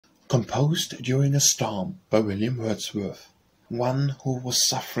Composed during a storm by William Wordsworth. One who was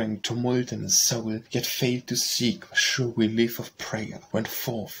suffering tumult in his soul, yet failed to seek the sure relief of prayer, went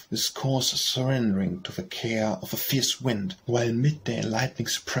forth, his course surrendering to the care of a fierce wind, while midday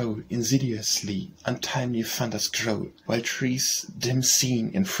lightnings prowl, insidiously, untimely thunders growl, while trees, dim seen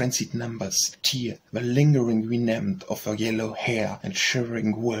in frenzied numbers, tear the lingering remnant of her yellow hair, and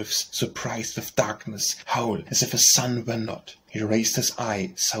shivering wolves, surprised with darkness, howl as if the sun were not. He raised his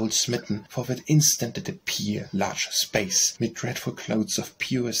eye, soul-smitten, for that instant did appear large space, mid dreadful clouds of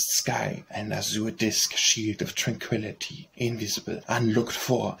purest sky, an azure disk shield of tranquillity, invisible,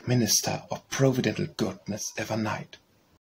 unlooked-for, minister of providential goodness evernight.